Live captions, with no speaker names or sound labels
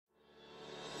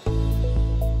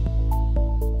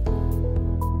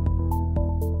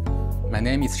My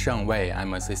name is Sheng Wei.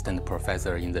 I'm assistant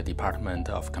professor in the Department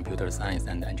of Computer Science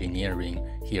and Engineering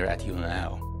here at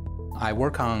UNL. I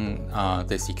work on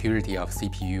the security of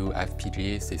CPU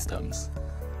FPGA systems.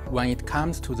 When it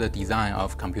comes to the design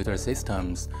of computer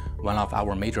systems, one of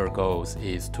our major goals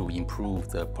is to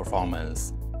improve the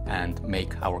performance and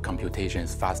make our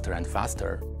computations faster and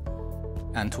faster.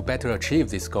 And to better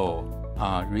achieve this goal,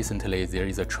 recently there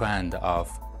is a trend of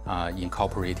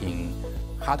incorporating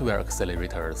hardware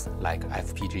accelerators like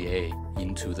FPGA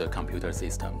into the computer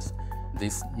systems.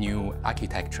 This new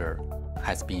architecture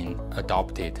has been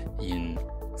adopted in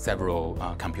several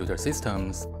computer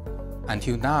systems.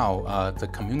 Until now, the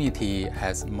community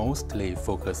has mostly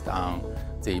focused on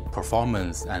the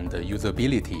performance and the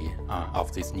usability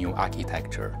of this new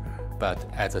architecture. But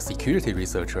as a security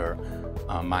researcher,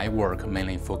 my work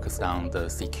mainly focused on the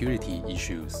security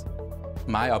issues.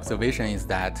 My observation is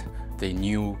that the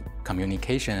new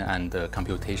communication and the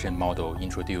computation model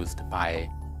introduced by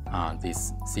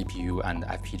this CPU and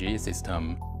FPGA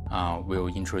system will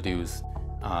introduce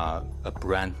a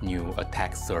brand new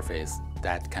attack surface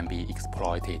that can be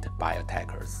exploited by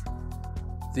attackers.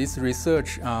 This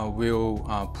research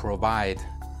will provide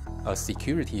a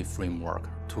security framework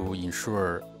to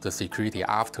ensure the security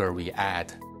after we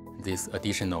add this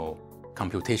additional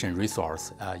computation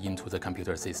resource into the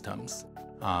computer systems.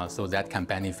 So that can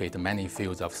benefit many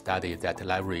fields of study that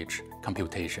leverage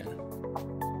computation.